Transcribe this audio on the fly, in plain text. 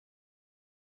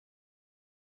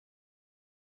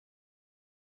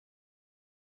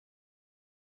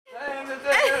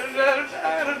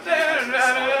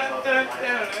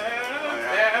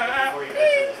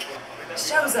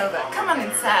Show's over. Come on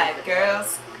inside,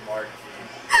 girls.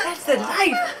 That's the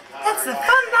life. That's the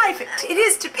fun life it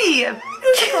is to be a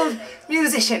musical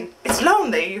musician. It's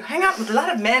lonely. You hang out with a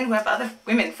lot of men who have other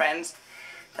women friends.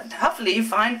 But hopefully you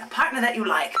find a partner that you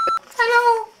like.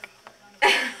 Hello.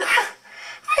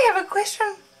 I have a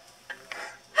question.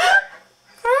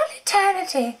 For all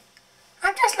eternity,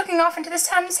 I'm just looking off into the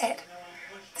sunset.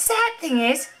 The sad thing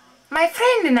is, my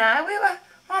friend and I, we were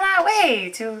on our way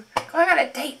to going on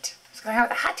a date. I was going out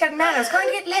with a hot young man. I was going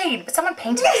to get laid, but someone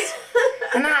painted us.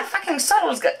 And our fucking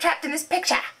souls got trapped in this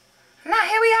picture. And now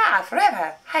here we are,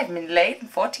 forever. I haven't been laid in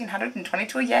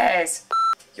 1,422 years.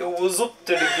 Yo, what's up,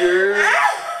 teddy girl?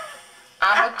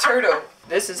 I'm a turtle.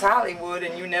 This is Hollywood,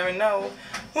 and you never know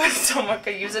when someone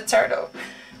could use a turtle,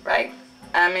 right?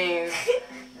 I mean,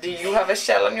 do you have a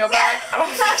shell on your back? I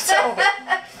don't think so.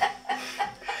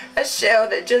 A shell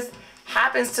that just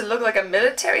happens to look like a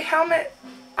military helmet?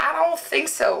 I don't think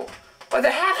so. Or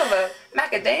the half of a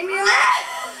macadamia?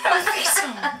 I don't think so.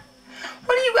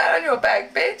 What do you got on your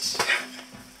back, bitch?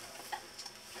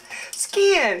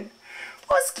 Skin.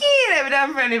 What skin ever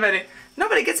done for anybody?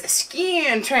 Nobody gets a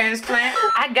skin transplant.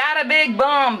 I got a big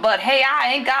bum, but hey,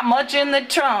 I ain't got much in the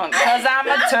trunk, cause I'm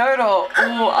a turtle.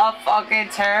 Ooh, a fucking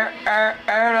turtle.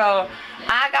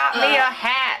 I got me a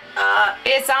hat.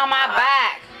 It's on my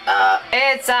back.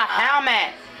 It's a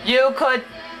helmet. You could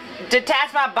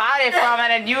detach my body from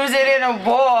it and use it in a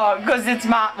war, cause it's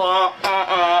my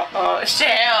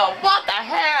shell. What the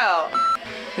hell?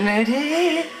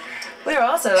 Lady. We're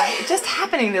also just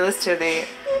happening to listen to the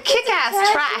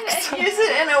kick-ass tracks. Use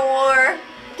it in a war,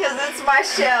 because it's my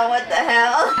shell. What the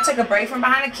hell? I took a break from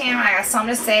behind the camera. I got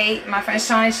something to say. My friend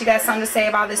Shawnee, she got something to say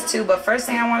about this too. But first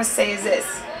thing I want to say is this.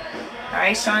 All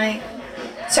right, Shawnee?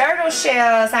 Turtle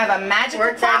shells have a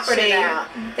magical property.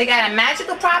 They got a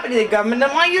magical property the government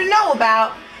doesn't want you to know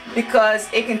about, because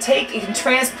it can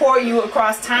transport you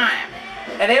across time.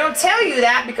 And they don't tell you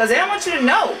that because they don't want you to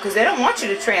know, because they don't want you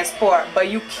to transport, but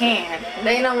you can.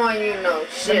 They don't want you to know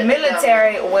shit. The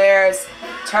military wears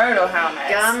turtle helmets.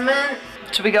 Government?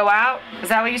 Should we go out? Is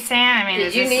that what you're saying? I mean,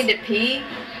 did you need to pee?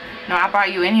 No, I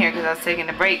brought you in here because I was taking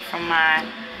a break from my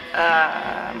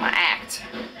my act.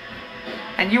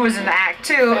 And you was in the act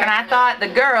too, and I thought the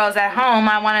girls at home,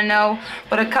 I want to know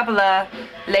what a couple of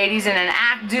ladies in an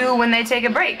act do when they take a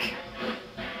break.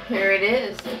 Here it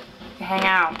is. You hang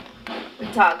out. We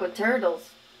talk with turtles.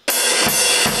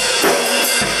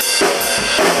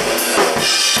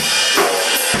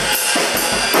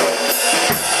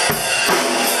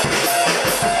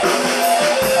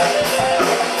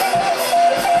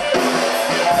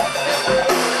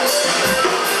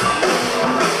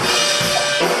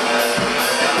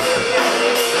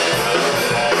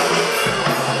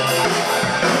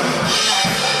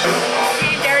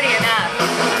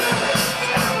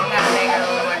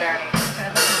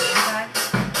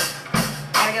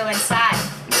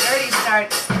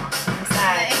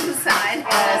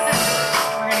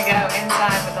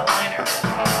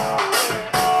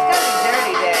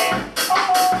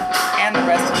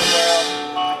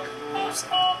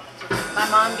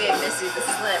 The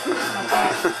slip.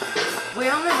 We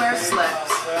only wear slips.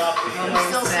 I'm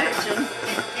still searching.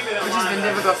 Which has been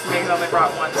difficult for me because I only brought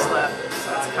one slip.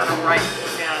 So it's kind of right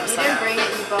down. You didn't bring it,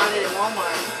 you bought it at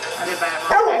Walmart. I did buy it at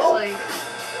Walmart. Actually,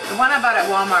 the one I bought at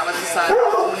Walmart was a size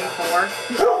 24.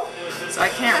 So I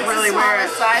can't really wear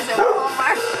it. Size at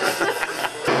Walmart.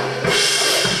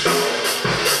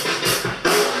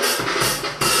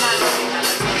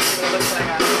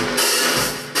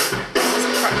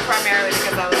 Primarily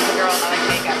because I was a girl and I like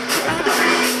makeup.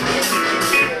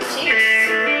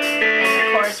 And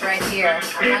of course right here,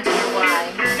 I'm not sure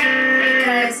why.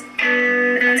 Because,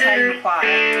 I'll tell you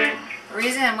why. The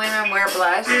reason women wear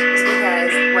blush is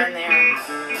because when they're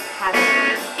having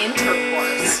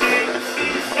intercourse,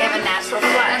 they have a natural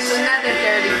flush. That's another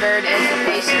Dirty Bird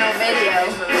educational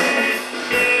video.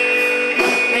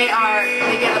 They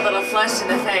get a little flush in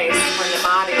the face when the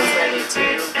body is ready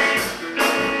to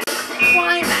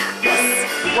climax.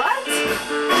 What?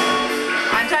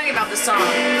 I'm talking about the song.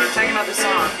 I'm talking about the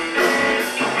song.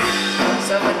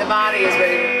 So when the body is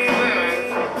ready to move.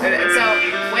 So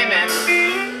women,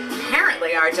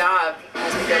 apparently our job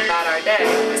as we go about our day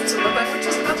is to look like we're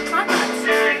just about to climax.